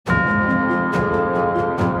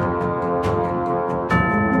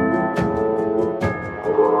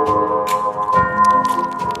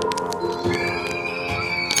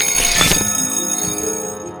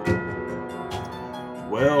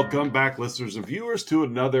Welcome back, listeners and viewers, to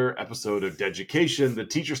another episode of Deducation, the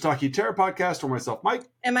Teachers Talking Terror podcast, where myself, Mike,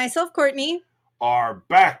 and myself, Courtney, are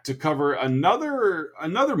back to cover another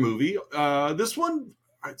movie. This one,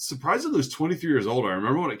 surprisingly, is 23 years old. I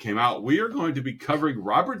remember when it came out. We are going to be covering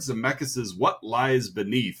Robert Zemeckis' What Lies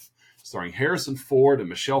Beneath, starring Harrison Ford and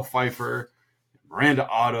Michelle Pfeiffer, Miranda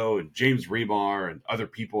Otto, and James Remar, and other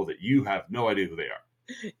people that you have no idea who they are.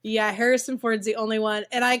 Yeah, Harrison Ford's the only one.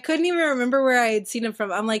 And I couldn't even remember where I had seen him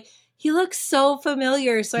from. I'm like, he looks so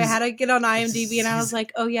familiar. So I had to get on IMDb and I was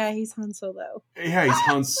like, oh yeah, he's Han Solo. Yeah, he's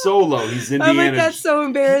Han Solo. He's Indiana. I'm like, that's so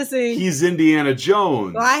embarrassing. He's Indiana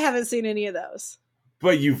Jones. Well, I haven't seen any of those.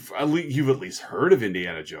 But you've at least heard of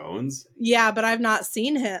Indiana Jones. Yeah, but I've not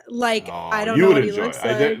seen him. Like, I don't know what he looks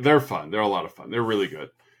like. They're fun. They're a lot of fun. They're really good.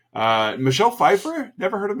 Michelle Pfeiffer?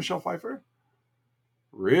 Never heard of Michelle Pfeiffer?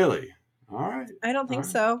 Really? All right. I don't think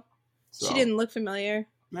so. She didn't look familiar.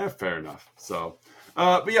 Fair enough. So,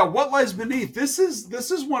 but yeah, What Lies Beneath? This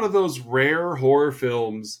is one of those rare horror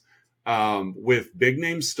films with big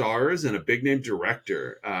name stars and a big name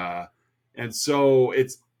director, and so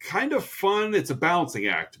it's kind of fun. It's a balancing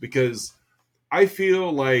act because I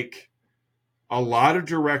feel like a lot of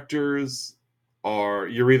directors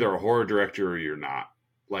you're either a horror director or you're not.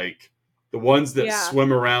 Like the ones that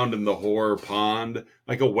swim around in the horror pond,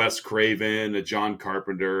 like a Wes Craven, a John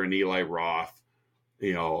Carpenter, an Eli Roth,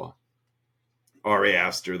 Ari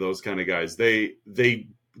Aster, those kind of guys. They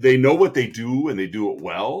know what they do and they do it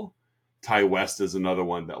well. Ty West is another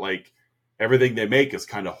one that like everything they make is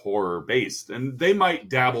kind of horror based, and they might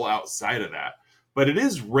dabble outside of that. But it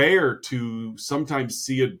is rare to sometimes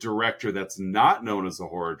see a director that's not known as a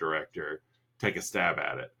horror director take a stab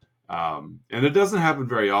at it. And it doesn't happen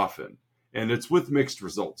very often. And it's with mixed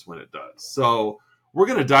results when it does. So we're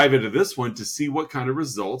going to dive into this one to see what kind of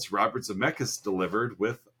results Robert Zemeckis delivered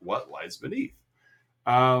with What Lies Beneath.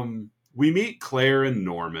 We meet Claire and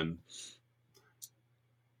Norman.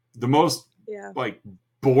 The most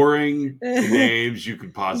boring names you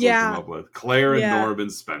could possibly come up with. Claire and Norman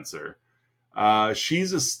Spencer.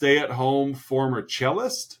 She's a stay-at-home former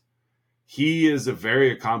cellist. He is a very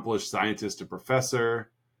accomplished scientist and professor.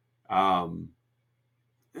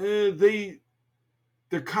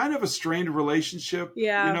 They're kind of a strained relationship.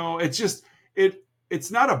 Yeah. It's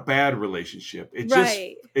not a bad relationship.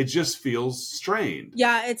 It just feels strained.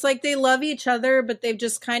 Yeah, it's like they love each other, but they've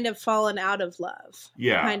just kind of fallen out of love.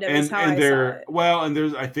 Yeah, kind of is how I saw it. Well,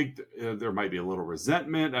 and I think there might be a little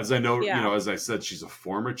resentment, as I know. As I said, she's a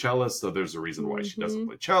former cellist, so there's a reason why she doesn't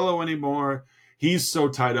play cello anymore. He's so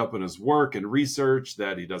tied up in his work and research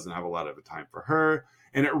that he doesn't have a lot of time for her,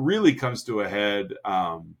 and it really comes to a head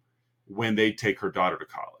when they take her daughter to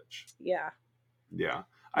college. Yeah.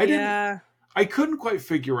 I couldn't quite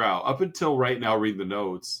figure out up until right now, reading the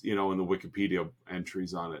notes, in the Wikipedia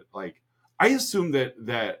entries on it. Like, I assumed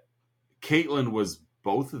that Caitlin was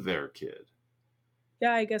both of their kid.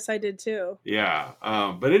 Yeah, I guess I did too. Yeah.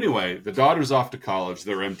 But anyway, the daughter's off to college.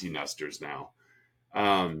 They're empty nesters now.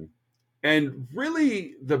 And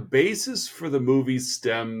really, the basis for the movie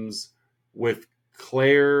stems with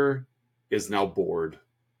Claire is now bored.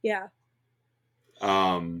 Yeah.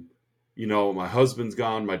 My husband's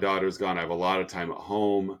gone, my daughter's gone. I have a lot of time at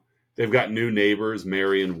home. They've got new neighbors,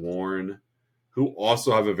 Mary and Warren, who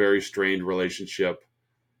also have a very strained relationship,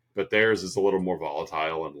 but theirs is a little more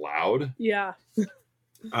volatile and loud. Yeah.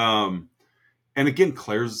 And again,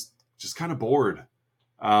 Claire's just kind of bored.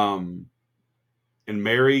 And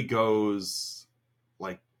Mary goes,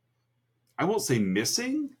 I won't say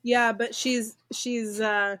missing. Yeah, but she's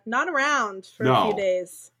not around for a few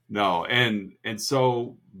days. No, and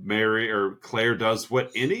so Claire does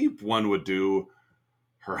what anyone would do.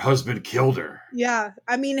 Her husband killed her. Yeah.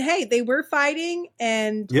 I mean, hey, they were fighting,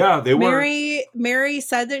 and they were. Mary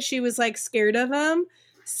said that she was scared of him.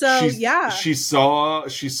 So she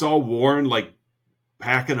saw Warren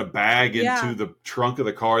packing a bag into the trunk of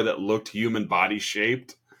the car that looked human body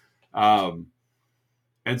shaped. And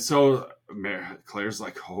so Claire's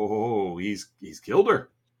like, oh, he's killed her.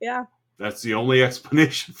 Yeah. That's the only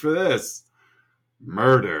explanation for this.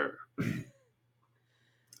 Murder.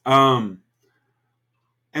 And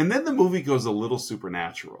then the movie goes a little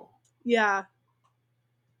supernatural. Yeah.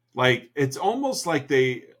 It's almost like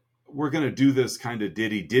we're going to do this kind of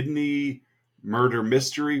didn't-he murder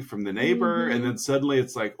mystery from the neighbor. Mm-hmm. And then suddenly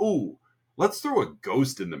it's like, ooh, let's throw a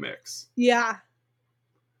ghost in the mix. Yeah.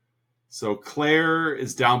 So Claire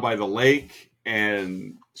is down by the lake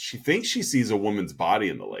and she thinks she sees a woman's body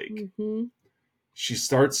in the lake. Mm-hmm.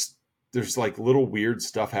 There's little weird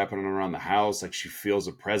stuff happening around the house. She feels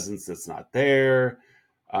a presence that's not there.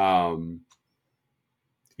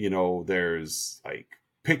 There's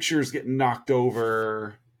pictures getting knocked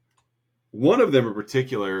over. One of them in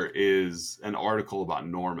particular is an article about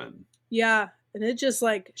Norman. Yeah. And it just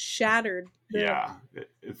like shattered It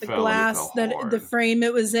the fell, glass that hard. the frame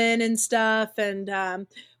it was in and stuff. And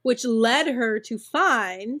which led her to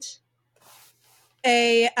find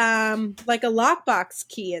a like a lockbox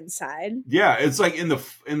key inside. Yeah, it's like in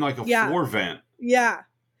like a floor vent. Yeah.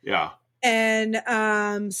 Yeah. And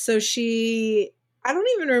so I don't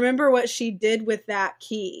even remember what she did with that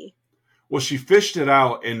key. Well, she fished it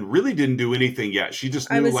out and really didn't do anything yet. She just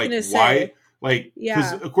knew like why, like,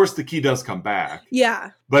 because of course the key does come back.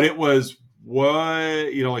 Yeah. But it was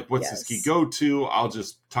like, what's this key go to? I'll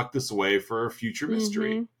just tuck this away for a future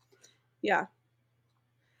mystery. Mm-hmm. Yeah.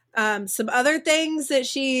 Some other things that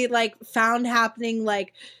she like found happening,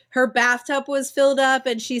 like her bathtub was filled up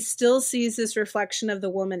and she still sees this reflection of the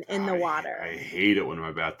woman in the water. I hate it when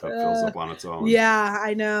my bathtub fills up on its own. Yeah,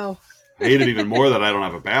 I know. I hate it even more that I don't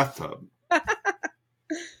have a bathtub.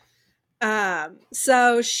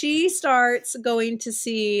 So she starts going to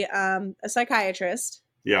see a psychiatrist.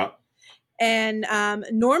 Yeah. And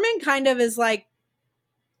Norman kind of is like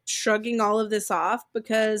shrugging all of this off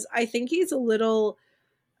because I think he's a little,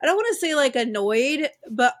 I don't want to say like annoyed,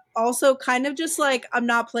 but also kind of just like, I'm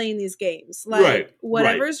not playing these games. Like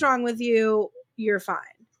whatever's wrong with you, you're fine.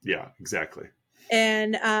 Yeah, exactly.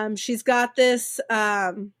 And she's got this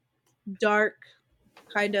dark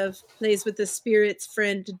kind of plays with the spirit's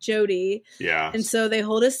friend Jody. Yeah. And so they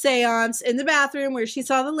hold a seance in the bathroom where she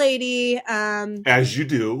saw the lady. As you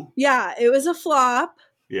do. Yeah, it was a flop.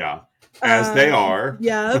 Yeah. As they are.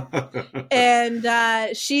 Yeah.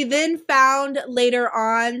 And she then found later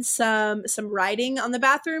on some writing on the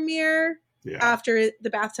bathroom mirror after the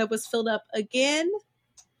bathtub was filled up again.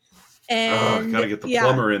 And gotta get the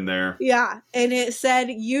plumber in there. Yeah. And it said,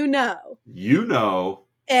 you know.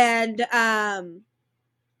 And am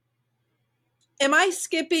I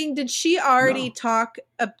skipping? Did she already talk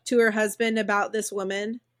up to her husband about this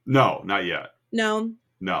woman? No, not yet. No.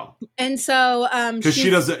 And so because she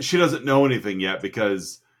doesn't know anything yet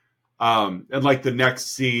because and like the next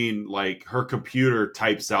scene, like her computer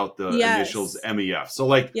types out the initials MEF. So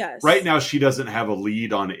like right now she doesn't have a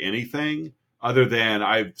lead on anything other than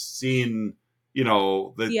I've seen,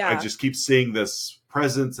 I just keep seeing this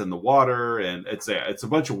presence in the water and it's a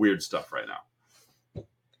bunch of weird stuff right now.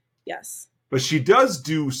 Yes. But she does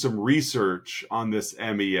do some research on this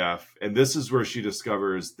MEF, and this is where she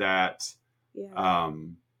discovers that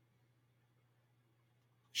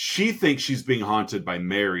she thinks she's being haunted by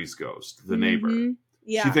Mary's ghost, the neighbor.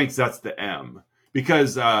 Yeah. She thinks that's the M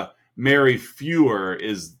because Mary Fewer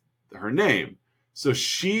is her name. So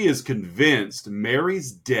she is convinced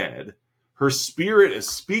Mary's dead. Her spirit is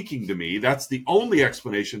speaking to me. That's the only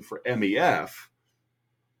explanation for MEF.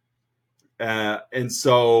 And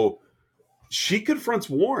so she confronts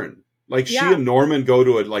Warren. Like she and Norman go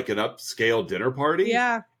to an upscale dinner party.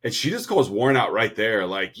 Yeah. And she just calls Warren out right there.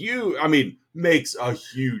 Like makes a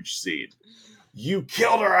huge scene. You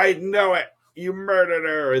killed her. I know it. You murdered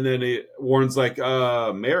her. And then Warren's like,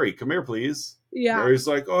 Mary, come here, please. Yeah. Mary's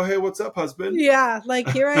like, oh, hey, what's up, husband? Yeah. Like,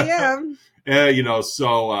 here I am.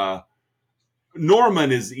 So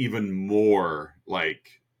Norman is even more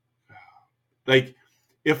like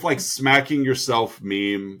if like smacking yourself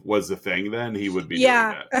meme was a thing, then he would be doing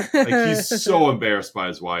that. Like he's so embarrassed by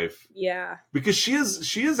his wife. Yeah. Because she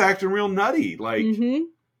is acting real nutty. Like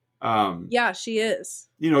yeah, she is.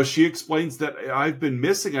 She explains that I've been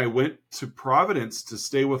missing. I went to Providence to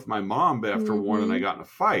stay with my mom after Warren and I got in a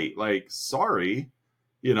fight. Like, sorry,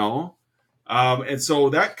 and so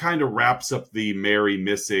that kind of wraps up the Mary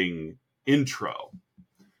missing intro.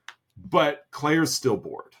 But Claire's still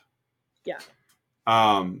bored. Yeah.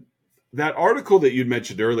 That article that you'd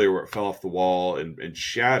mentioned earlier where it fell off the wall and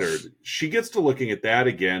shattered, she gets to looking at that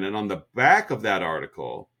again. And on the back of that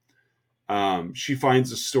article, she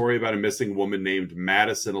finds a story about a missing woman named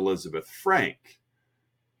Madison Elizabeth Frank,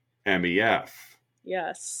 MEF.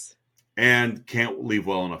 Yes. And can't leave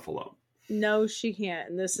well enough alone. No, she can't.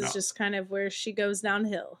 And this is just kind of where she goes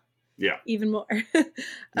downhill. Yeah. Even more.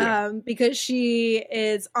 Because she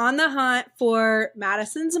is on the hunt for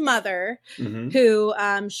Madison's mother, who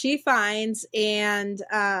she finds, and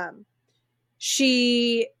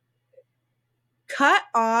she cut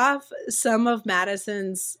off some of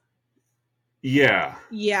Madison's. Yeah.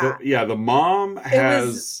 The mom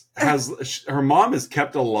has her mom has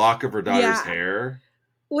kept a lock of her daughter's hair.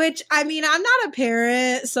 Which, I'm not a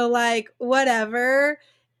parent, so like whatever.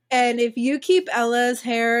 And if you keep Ella's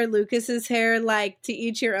hair, Lucas's hair, like to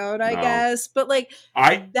each your own, I guess. But like,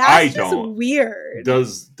 that's just weird.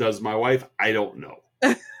 Does my wife? I don't know.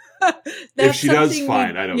 If she does,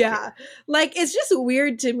 fine. I don't care. Like, it's just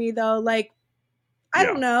weird to me, though. Like, I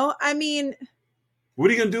don't know. I mean, what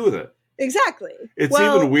are you going to do with it? Exactly. It's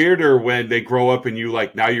even weirder when they grow up and you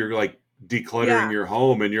like, now you're like decluttering your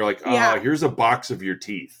home and you're like, here's a box of your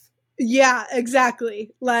teeth. Yeah,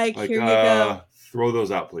 exactly. Like here you go. Throw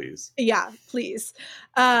those out, please. Yeah, please.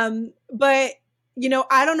 But, you know,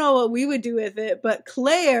 I don't know what we would do with it, but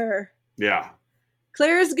Claire. Yeah.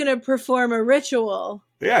 Claire's going to perform a ritual.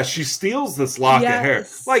 Yeah, she steals this lock of hair.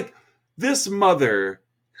 Like, this mother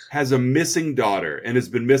has a missing daughter and has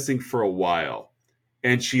been missing for a while.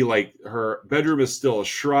 And she, like, her bedroom is still a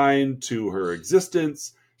shrine to her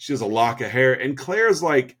existence. She has a lock of hair. And Claire's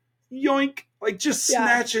like, yoink. Like, just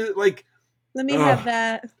snatch it. Like, let me have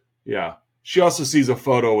that. Yeah. She also sees a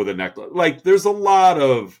photo with a necklace. Like, there's a lot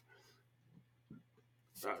of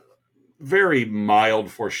very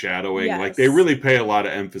mild foreshadowing. Yes. Like, they really pay a lot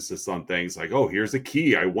of emphasis on things like, oh, here's a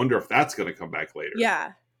key. I wonder if that's going to come back later.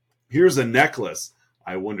 Yeah. Here's a necklace.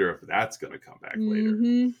 I wonder if that's going to come back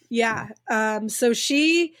later. Yeah. So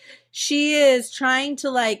she is trying to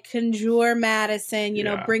like conjure Madison, you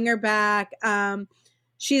know, bring her back.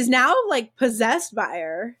 She's now like possessed by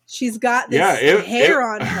her. She's got this hair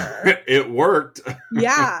on her. It worked.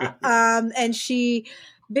 Yeah. And she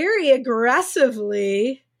very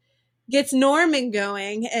aggressively gets Norman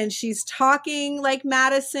going, and she's talking like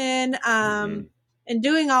Madison, and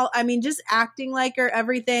doing just acting like her,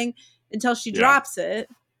 everything, until she drops it.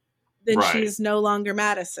 Then she's no longer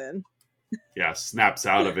Madison. Yeah, snaps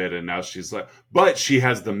out of it, and now she's like, but she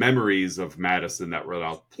has the memories of Madison that were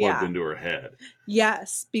now plugged into her head.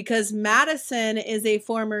 Yes, because Madison is a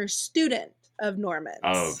former student of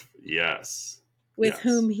Norman's. With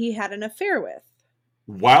whom he had an affair with.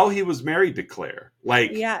 While he was married to Claire.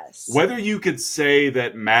 Like, whether you could say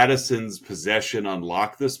that Madison's possession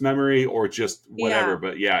unlocked this memory or just whatever,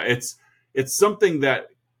 but it's something that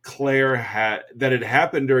Claire had, that had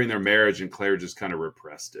happened during their marriage, and Claire just kind of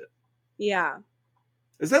repressed it. Yeah.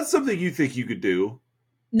 Is that something you think you could do?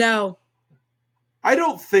 No. I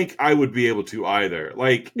don't think I would be able to either.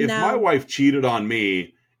 Like, if my wife cheated on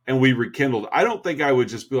me and we rekindled, I don't think I would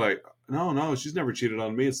just be like, no, she's never cheated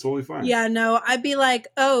on me. It's totally fine. Yeah, no, I'd be like,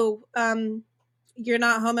 you're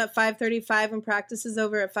not home at 5:35 and practice is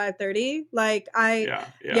over at 5:30. Like,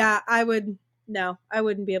 I wouldn't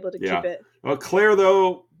be able to keep it. Well, Claire,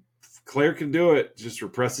 though, Claire can do it. Just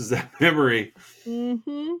represses that memory.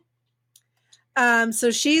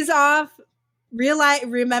 So she's off,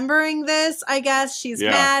 remembering this, I guess. She's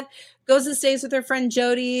mad. Goes and stays with her friend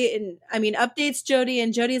Jody, and updates Jody,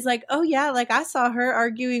 and Jody's like, oh yeah, like I saw her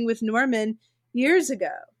arguing with Norman years ago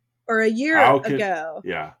or a year ago.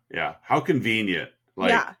 Yeah. How convenient.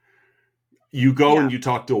 Like, you go and you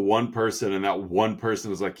talk to one person, and that one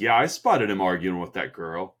person is like, yeah, I spotted him arguing with that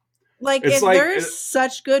girl. Like, if they're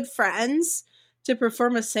such good friends to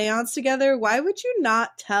perform a seance together, why would you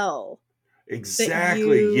not tell?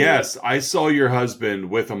 Exactly. Yes. I saw your husband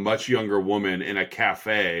with a much younger woman in a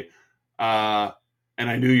cafe. And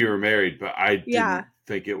I knew you were married, but I didn't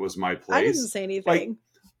think it was my place. I didn't say anything.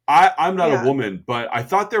 Like, I'm not a woman, but I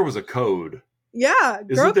thought there was a code. Yeah,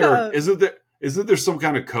 code. Isn't there some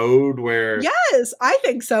kind of code where? Yes, I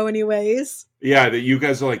think so. Anyways. Yeah, that you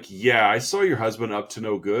guys are like, yeah, I saw your husband up to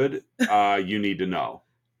no good. You need to know.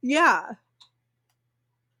 Yeah.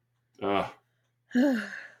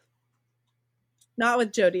 Not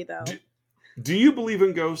with Jody though. Do you believe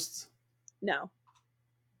in ghosts? No.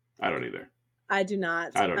 I don't either. I do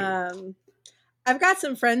not. I don't either. I've got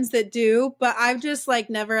some friends that do, but I've just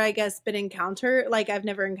never, I guess, been encountered. Like, I've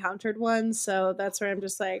never encountered one, so that's where I'm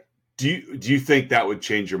just like. Do you think that would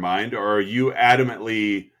change your mind, or are you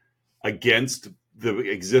adamantly against the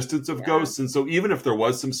existence of ghosts? And so even if there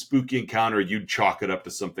was some spooky encounter, you'd chalk it up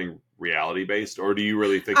to something reality based, or do you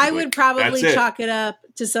really think I would probably chalk it up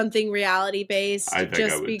to something reality based? I think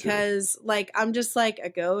just I would because too. I'm just like a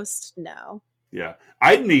ghost. No. Yeah.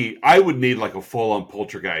 I would need like a full on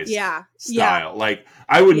poltergeist style. Like,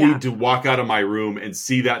 I would need to walk out of my room and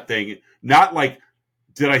see that thing. Not like,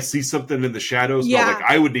 did I see something in the shadows? Yeah. No, like,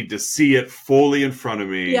 I would need to see it fully in front of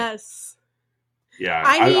me. Yes. Yeah.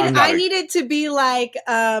 I need it to be like,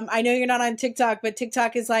 I know you're not on TikTok, but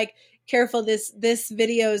TikTok is like, careful, this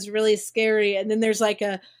video is really scary. And then there's like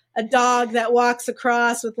a dog that walks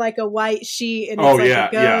across with like a white sheet, and it's a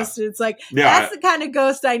ghost. And it's like, that's the kind of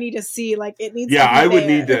ghost I need to see. Like, it needs to be I would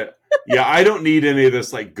need to. Yeah, I don't need any of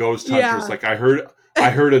this like ghost hunters. Like, I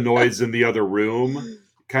heard a noise in the other room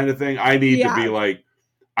kind of thing. I need to be like,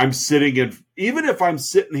 I'm sitting in, even if I'm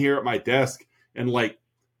sitting here at my desk and like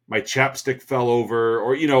my chapstick fell over,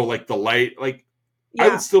 or, like the light, like I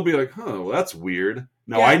would still be like, well, that's weird.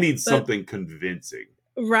 Now I need something convincing.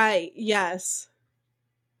 Right. Yes.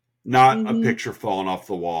 Not a picture falling off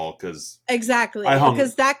the wall because exactly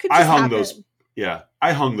because that could just happen. Those. Yeah,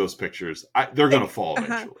 I hung those pictures. They're gonna fall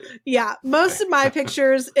eventually. Yeah, most of my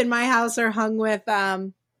pictures in my house are hung with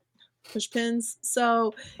push pins.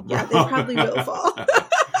 So yeah, they probably will fall.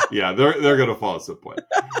 Yeah, they're gonna fall at some point.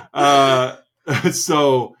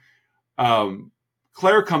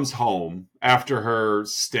 Claire comes home after her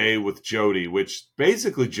stay with Jody, which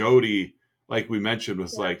basically Jody, like we mentioned,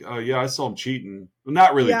 was like, oh yeah, I saw him cheating. Well,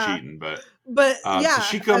 not really cheating, but yeah. So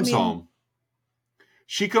she comes home.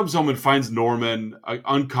 She comes home and finds Norman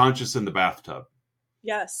unconscious in the bathtub.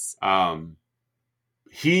 Yes.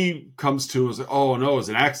 He comes to and was like, oh no, it was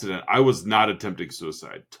an accident. I was not attempting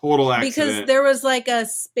suicide. Total accident. Because there was like a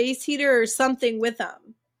space heater or something with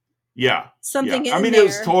him. Yeah. Something in there. It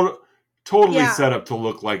was totally set up to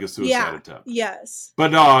look like a suicide attempt. Yes.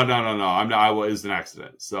 But no. It was an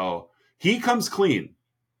accident. So he comes clean.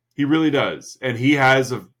 He really does. And he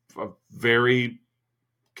has a very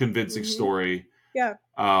convincing story. Yeah.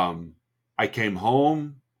 I came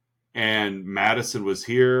home and Madison was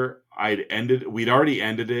here. We'd already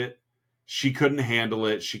ended it. She couldn't handle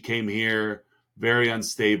it. She came here very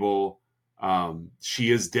unstable.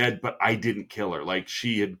 She is dead, but I didn't kill her. Like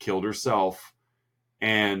she had killed herself.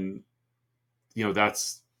 And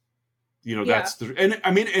that's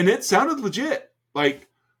and it sounded legit. Like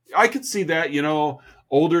I could see that,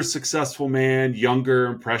 older, successful man, younger,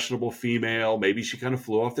 impressionable female. Maybe she kind of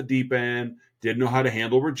flew off the deep end, didn't know how to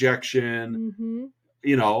handle rejection. Mm-hmm.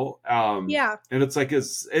 And it's like,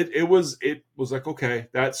 it was like, okay,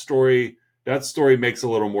 that story makes a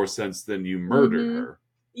little more sense than you murdered her.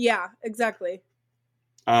 Yeah, exactly.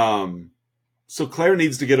 So Claire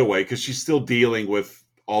needs to get away because she's still dealing with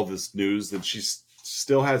all this news and she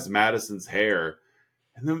still has Madison's hair.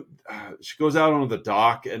 And then she goes out onto the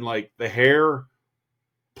dock and like the hair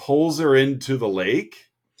pulls her into the lake.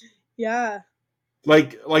 Yeah.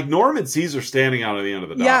 Like Norman sees her standing out at the end of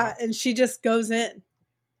the dock. Yeah, and she just goes in.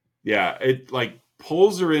 Yeah, it like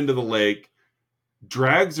pulls her into the lake,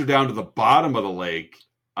 drags her down to the bottom of the lake,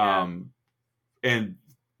 and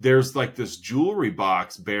there's like this jewelry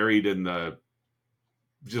box buried in the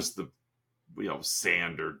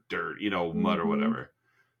sand or dirt, mud or whatever.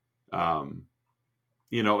 And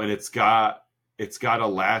it's got a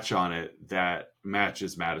latch on it that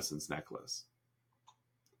matches Madison's necklace.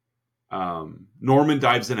 Norman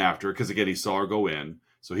dives in after her because again he saw her go in,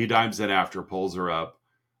 so he dives in after, pulls her up.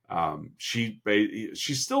 She's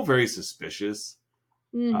still very suspicious,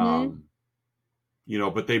 but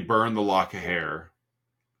they burn the lock of hair,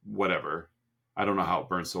 whatever. I don't know how it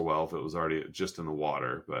burned so well if it was already just in the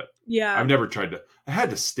water, but I've never tried to. It had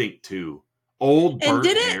to stink too. Old burnt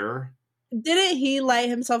hair. Didn't he light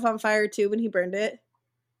himself on fire too when he burned it?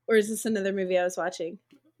 Or is this another movie I was watching?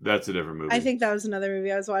 That's a different movie. I think that was another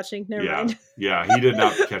movie I was watching. Never mind. Yeah, he did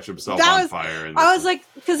not catch himself on fire. I was like,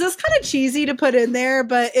 because it's kind of cheesy to put in there,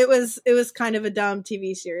 but it was kind of a dumb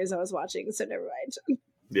TV series I was watching, so never mind.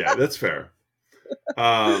 Yeah, that's fair.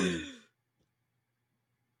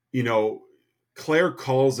 Claire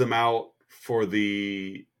calls him out for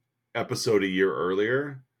the episode a year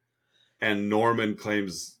earlier, and Norman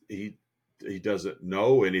claims he doesn't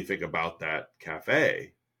know anything about that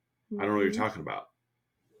cafe. I don't know what you're talking about.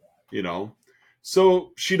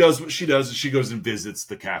 So she does what she does. She goes and visits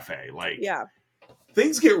the cafe.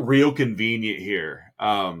 Things get real convenient here.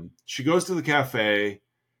 She goes to the cafe,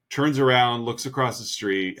 turns around, looks across the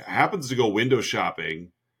street, happens to go window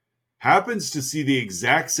shopping, happens to see the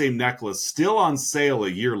exact same necklace still on sale a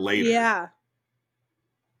year later. Yeah.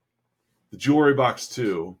 The jewelry box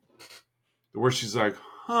too, where she's like,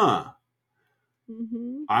 huh,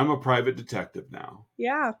 I'm a private detective now.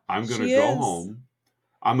 Yeah. I'm going to go home.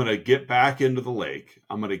 I'm going to get back into the lake.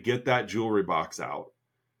 I'm going to get that jewelry box out.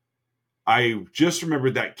 I just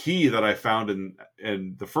remembered that key that I found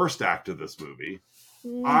in the first act of this movie.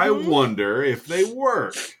 I wonder if they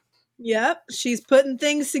work. Yep. She's putting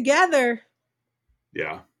things together.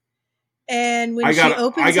 Yeah. And when she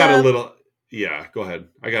opens yeah, go ahead.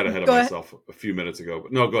 I got ahead of myself a few minutes ago,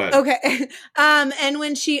 but no, go ahead. Okay. And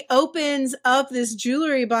when she opens up this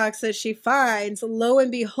jewelry box that she finds, lo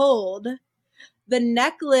and behold, the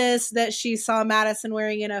necklace that she saw Madison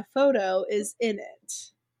wearing in a photo is in it.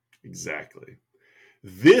 Exactly.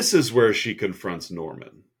 This is where she confronts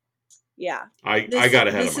Norman. Yeah. I got ahead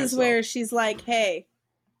of myself. This is where she's like, hey.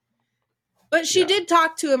 But she did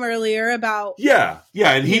talk to him earlier about... Yeah,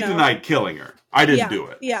 and he denied killing her. I didn't do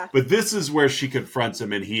it. Yeah. But this is where she confronts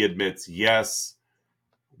him and he admits, yes,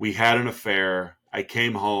 we had an affair. I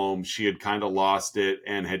came home. She had kind of lost it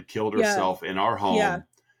and had killed Yeah. herself in our home. Yeah.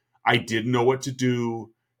 I didn't know what to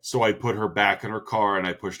do, so I put her back in her car and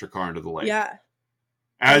I pushed her car into the lake. Yeah.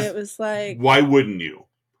 And As it was like, why wouldn't you?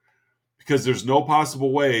 Because there's no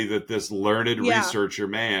possible way that this learned Yeah. researcher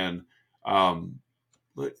man,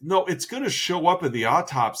 no, it's going to show up in the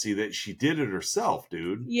autopsy that she did it herself,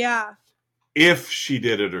 dude. yeah. If she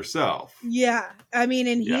did it herself. Yeah. I mean,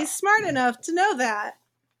 and Yeah. he's smart enough to know that.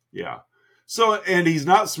 Yeah. So, and he's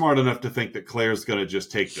not smart enough to think that Claire's going to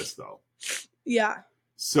just take this, though. Yeah.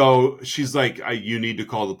 So she's like, you need to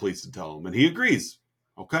call the police and tell him. And he agrees.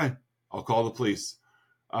 Okay, I'll call the police.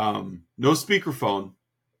 No speakerphone.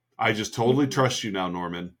 I just totally trust you now,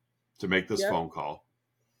 Norman, to make this phone call.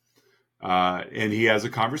 And he has a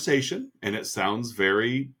conversation, and it sounds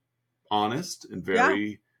very honest and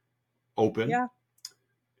very open. Yeah.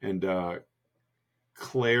 And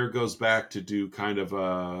Claire goes back to do kind of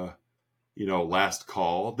a, last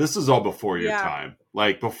call. This is all before your time.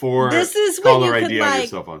 Like before this is caller when you ID could, on like, your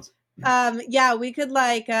cell phones. Yeah, we could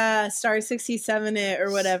like star 67 it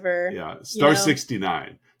or whatever. Yeah, star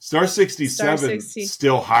 69. Star 67 Star 60.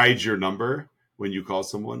 still hides your number when you call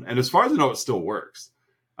someone. And as far as I know, it still works.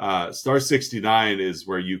 Star 69 is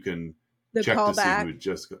where you can check to see who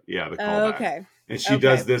just... the callback. Okay. And she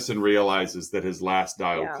does this and realizes that his last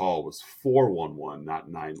dial call was 411, not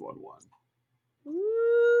 911.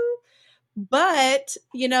 Ooh. But,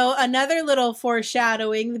 another little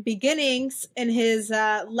foreshadowing, the beginnings in his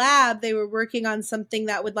lab, they were working on something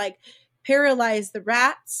that would like paralyze the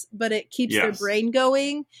rats, but it keeps their brain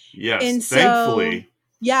going. Yes, and thankfully.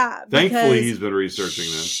 Yeah. Thankfully, he's been researching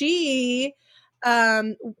this. She,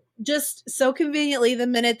 just so conveniently, the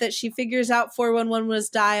minute that she figures out 411 was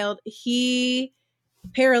dialed, he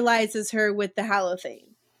paralyzes her with the halothane.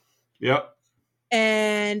 Yep.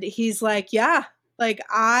 And he's like, yeah, like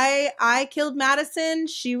I killed Madison.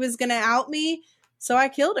 She was going to out me. So I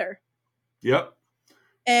killed her. Yep.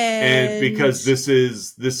 And because this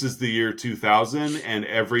is the year 2000 and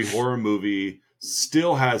every horror movie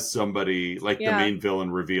still has somebody like the main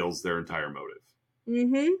villain reveals their entire motive.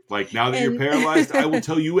 Mm-hmm. Like, now that you're paralyzed, I will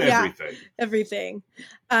tell you everything. Everything.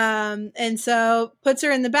 And so puts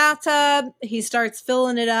her in the bathtub. He starts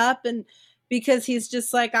filling it up. And because he's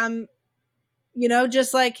just like, I'm,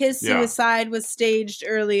 just like his suicide was staged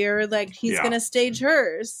earlier, like he's going to stage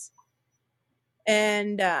hers.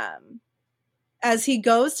 And as he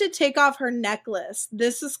goes to take off her necklace,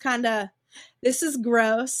 this is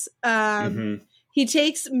gross. He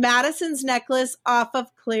takes Madison's necklace off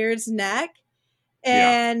of Claire's neck.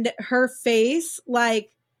 And her face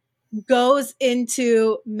like goes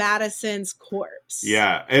into Madison's corpse.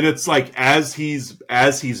 Yeah. And it's like as he's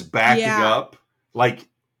backing up, like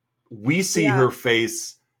we see her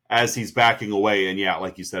face as he's backing away. And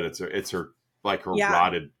like you said, it's her like her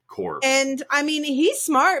rotted corpse. And I mean, he's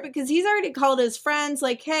smart because he's already called his friends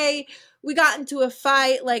like, hey, we got into a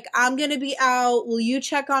fight. Like, I'm going to be out. Will you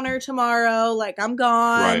check on her tomorrow? Like, I'm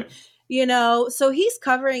gone. Right. So he's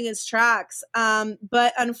covering his tracks.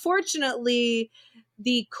 But unfortunately,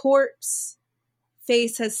 the corpse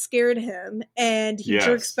face has scared him and he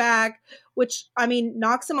jerks back, which, I mean,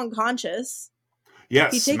 knocks him unconscious.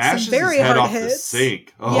 Yeah, he smashes his head off the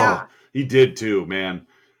sink. Oh, he did too, man.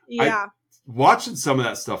 Yeah. Watching some of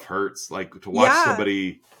that stuff hurts. Like, to watch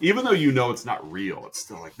somebody, even though it's not real, it's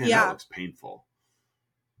still like, man, that looks painful.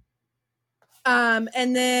 And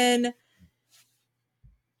then...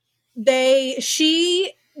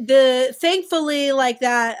 thankfully like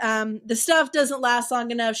that the stuff doesn't last long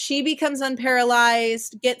enough. She becomes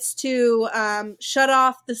unparalyzed, gets to shut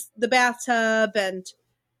off the bathtub and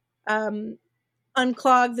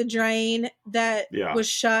unclog the drain that was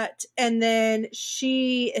shut, and then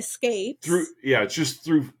she escapes just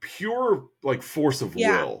through pure like force of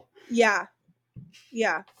will.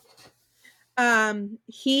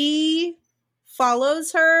 He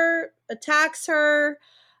follows her, attacks her.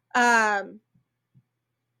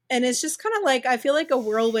 And it's just kind of like, I feel like a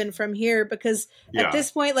whirlwind from here because at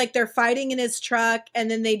this point, like they're fighting in his truck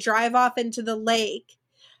and then they drive off into the lake.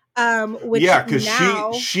 Because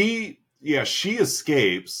she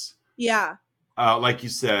escapes. Yeah. Like you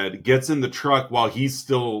said, gets in the truck while he's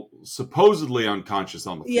still supposedly unconscious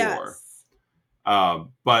on the floor. Yes.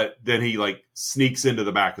 But then he like sneaks into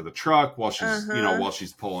the back of the truck while she's, while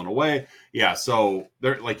she's pulling away. Yeah. So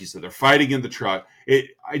they're, like you said, they're fighting in the truck.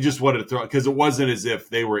 I just wanted to throw it because it wasn't as if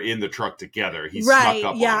they were in the truck together. He snuck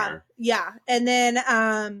up on her. Yeah. And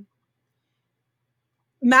then,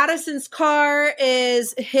 Madison's car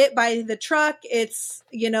is hit by the truck. It's,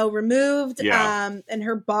 removed. And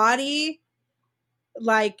her body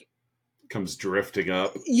like comes drifting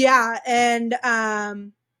up. Yeah, and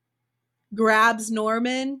grabs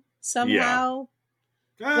Norman somehow.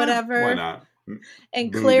 Whatever. Why not? And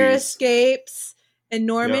Movies. Claire escapes, and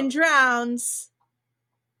Norman Yep. drowns.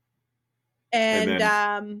 And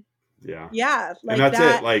Yeah. yeah, like and that's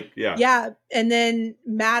that. it. Like, yeah. Yeah, and then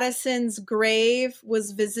Madison's grave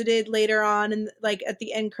was visited later on, and like at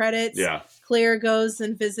the end credits. Yeah. Claire goes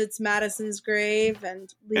and visits Madison's grave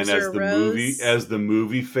and leaves And her a rose. as the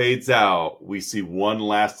movie fades out, we see one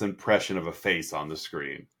last impression of a face on the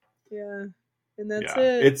screen. Yeah. And that's Yeah.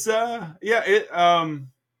 it. It's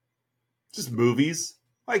just movies.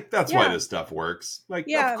 Like, that's why Yeah. this stuff works. Like,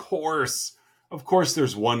 Yeah. of course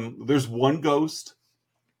there's one ghost.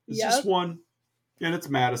 It's Yep. just one, and it's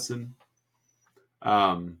Madison.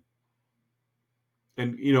 And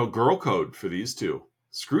girl code for these two.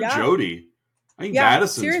 Screw Yeah. Jody. I think Yeah,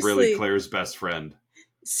 Madison's seriously. really Claire's best friend.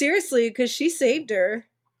 Seriously, because she saved her.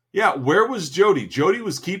 Yeah, where was Jody? Jody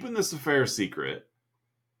was keeping this affair secret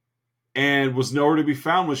and was nowhere to be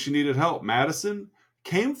found when she needed help. Madison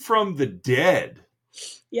came from the dead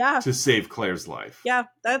Yeah. to save Claire's life. Yeah,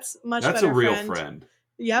 that's That's better a real friend.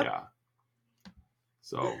 Yep. Yeah.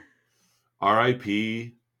 So,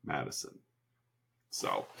 R.I.P. Madison.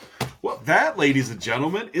 So, well, that, ladies and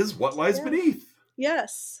gentlemen, is What Lies Yeah. Beneath.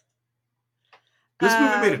 Yes. This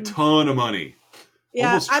movie made a ton of money. Yeah,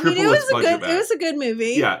 Almost I mean, triple its budget back. It was a good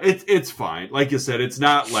movie. Yeah, it's fine. Like you said, it's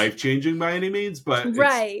not life-changing by any means, but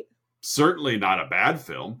Right. it's certainly not a bad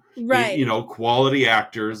film. Right. Quality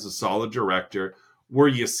actors, a solid director. Were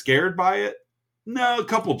you scared by it? No, a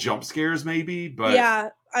couple jump scares maybe, but yeah,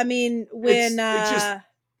 I mean, when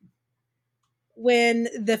when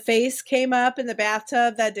the face came up in the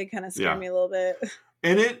bathtub, that did kind of scare me a little bit.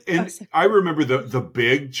 And I remember the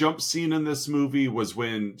big jump scene in this movie was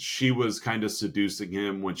when she was kind of seducing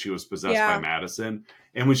him when she was possessed by Madison,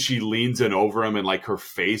 and when she leans in over him and like her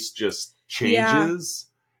face just changes.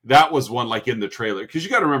 That was one like in the trailer, because you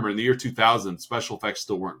got to remember in the year 2000 special effects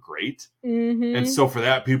still weren't great, and so for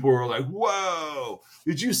that people were like, "Whoa,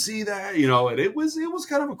 did you see that?" And it was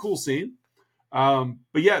kind of a cool scene.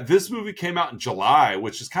 But yeah, this movie came out in July,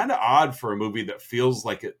 which is kind of odd for a movie that feels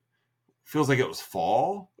like it was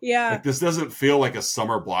fall. Yeah. Like, this doesn't feel like a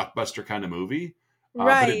summer blockbuster kind of movie.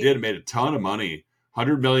 Right. But it did. It made a ton of money.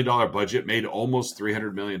 $100 million budget, made almost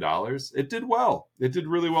 $300 million. It did well. It did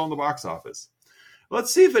really well in the box office.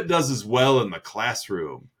 Let's see if it does as well in the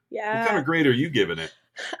classroom. Yeah. What kind of grade are you giving it?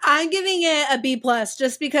 I'm giving it a B+,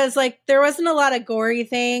 just because like there wasn't a lot of gory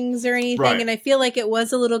things or anything. Right. And I feel like it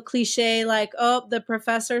was a little cliche, like, oh, the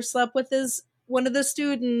professor slept with one of the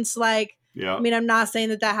students. Like, Yeah. I mean, I'm not saying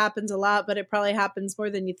that happens a lot, but it probably happens more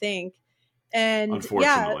than you think. And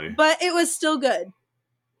unfortunately, yeah, but it was still good.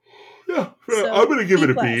 Yeah, So, I'm going to give it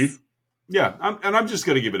a B+. B. Yeah, I'm just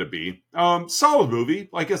going to give it a B. Solid movie.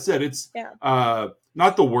 Like I said, it's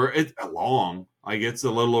not the worst. It's long. Like, it's a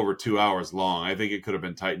little over 2 hours long. I think it could have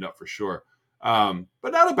been tightened up for sure. But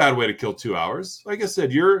not a bad way to kill 2 hours. Like I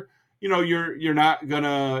said, you're not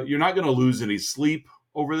gonna lose any sleep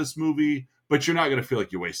over this movie, but you're not gonna feel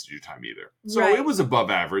like you wasted your time either. So It was above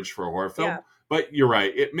average for a horror film. Yeah. But you're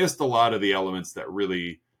right. It missed a lot of the elements that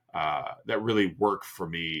really work for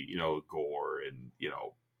me. Gore and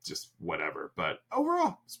just whatever. But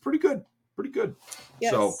overall, it's pretty good. Pretty good.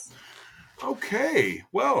 Yes. So. Okay,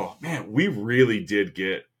 well, man, we really did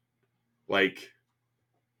get, like,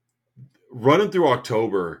 running through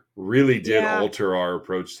October really did alter our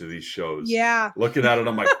approach to these shows. Yeah. Looking at it,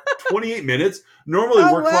 I'm like, 28 minutes? Normally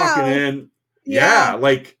we're clocking in. Yeah,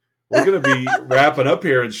 like, we're going to be wrapping up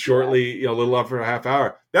here in shortly, a little after a half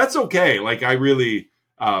hour. That's okay. Like, I really,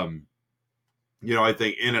 I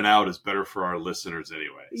think in and out is better for our listeners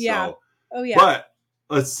anyway. Yeah. So, oh, yeah. But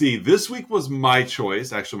let's see. This week was my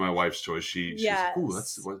choice. Actually, my wife's choice. She's like, ooh,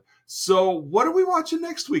 so what are we watching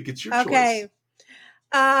next week? It's your choice.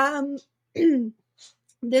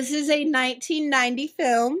 This is a 1990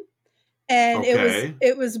 film, and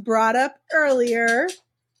it was brought up earlier.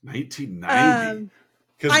 1990.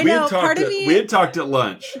 Because we had talked at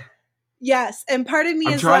lunch. Yes, and part of me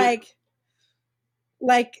is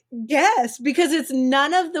like, yes, because it's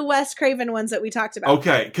none of the Wes Craven ones that we talked about.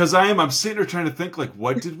 Okay, because I'm sitting there trying to think, like,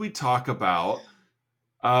 what did we talk about?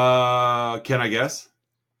 Can I guess?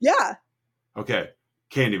 Yeah. Okay,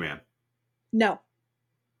 Candyman. No.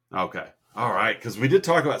 Okay, all right, because we did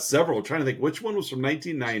talk about several. I'm trying to think which one was from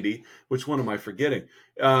 1990. Which one am I forgetting?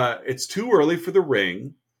 It's Too Early for the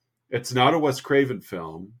Ring. It's not a Wes Craven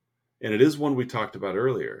film, and it is one we talked about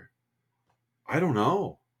earlier. I don't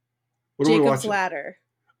know. What Jacob's Ladder.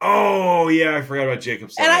 Oh yeah, I forgot about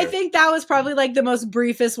Jacob's Ladder. And I think that was probably like the most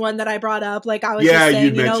briefest one that I brought up. Like I was Yeah, just saying, you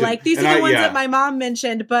you know, mentioned- like these and are the I- ones yeah. that my mom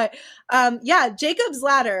mentioned. But yeah, Jacob's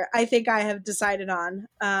Ladder, I think I have decided on.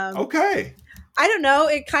 Okay. I don't know.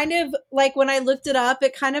 It kind of like when I looked it up,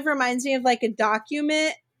 it kind of reminds me of like a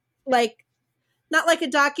document, like not like a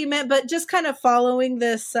document, but just kind of following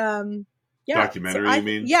this. Yeah, Documentary, so you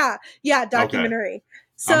mean? Yeah, documentary.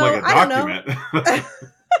 So I'm like a I don't know. document.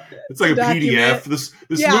 It's like a Document. PDF. This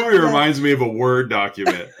Yeah, movie but- reminds me of a Word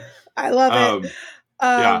document. I love it.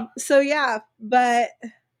 yeah. So yeah, but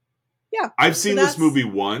yeah, I've seen this that's- movie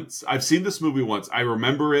once. I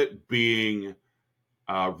remember it being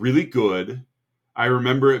really good. I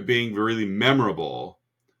remember it being really memorable.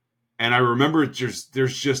 And I remember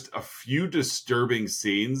there's just a few disturbing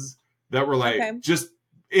scenes that were like Okay. just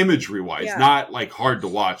imagery wise, Yeah. not like hard to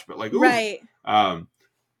watch, but like, ooh. right.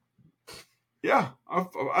 Yeah,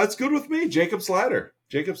 that's good with me. Jacob's Ladder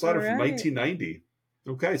from All right. 1990.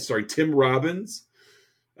 Okay, sorry, Tim Robbins.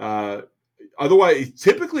 Otherwise,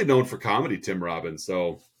 typically known for comedy, Tim Robbins.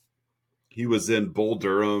 So he was in Bull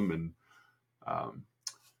Durham and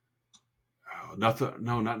not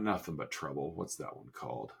Nothing But Trouble. What's that one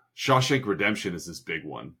called? Shawshank Redemption is his big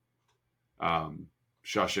one.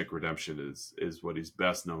 Shawshank Redemption is what he's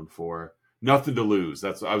best known for. Nothing to Lose.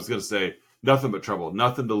 That's what I was going to say. Nothing But Trouble.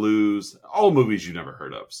 Nothing to Lose. All movies you never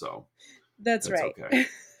heard of. So That's right. Okay.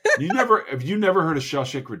 Have you never heard of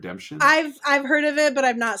Shawshank Redemption? I've heard of it, but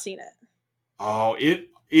I've not seen it. Oh, it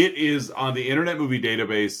is on the Internet Movie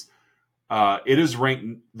Database. It is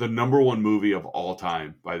ranked the number 1 movie of all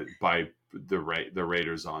time by the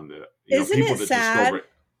raters on the Isn't people it that sad? just go.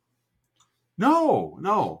 No.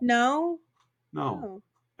 No. No. Oh.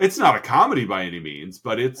 It's not a comedy by any means,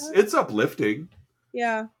 but it's uplifting.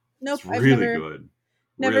 Yeah. Nope. It's I've really never good.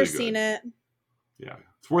 never Really seen good. it. Yeah,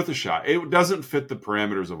 it's worth a shot. It doesn't fit the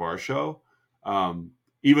parameters of our show,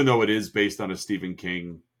 even though it is based on a Stephen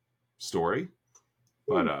King story.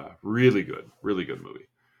 But really good movie.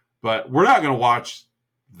 But we're not going to watch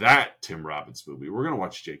that Tim Robbins movie. We're going to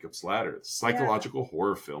watch Jacob's Ladder, the psychological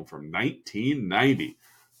horror film from 1990.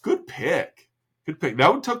 Good pick.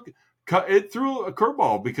 It threw a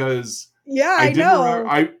curveball because Yeah, I I didn't know.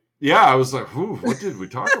 remember. I was like, what did we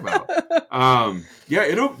talk about?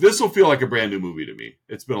 This will feel like a brand new movie to me.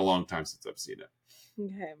 It's been a long time since I've seen it.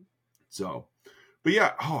 Okay. So, but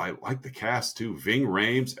yeah, I like the cast too. Ving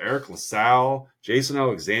Rhames, Eric LaSalle, Jason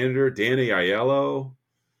Alexander, Danny Aiello.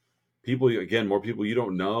 More people you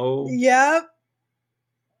don't know. Yep.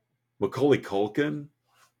 Macaulay Culkin.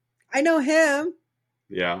 I know him.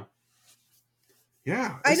 Yeah.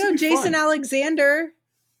 Yeah. I know Jason Alexander.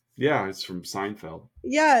 Yeah, it's from Seinfeld.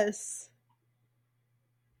 Yes.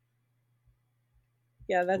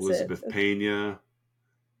 Yeah, that's Elizabeth it. Pena.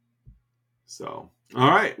 So, all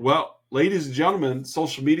right. Well, ladies and gentlemen,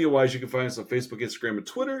 social media wise, you can find us on Facebook, Instagram, and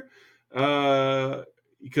Twitter.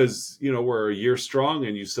 Because we're a year strong,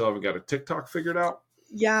 and you still haven't got a TikTok figured out.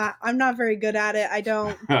 Yeah, I'm not very good at it. I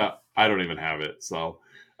don't. I don't even have it. So,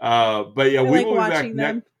 but yeah, I we like will be back watching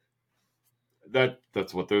them.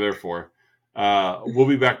 That's what they're there for. We'll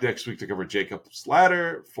be back next week to cover Jacob's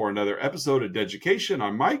Ladder for another episode of Deducation.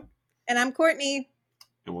 I'm Mike. And I'm Courtney.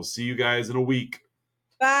 And we'll see you guys in a week.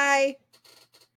 Bye.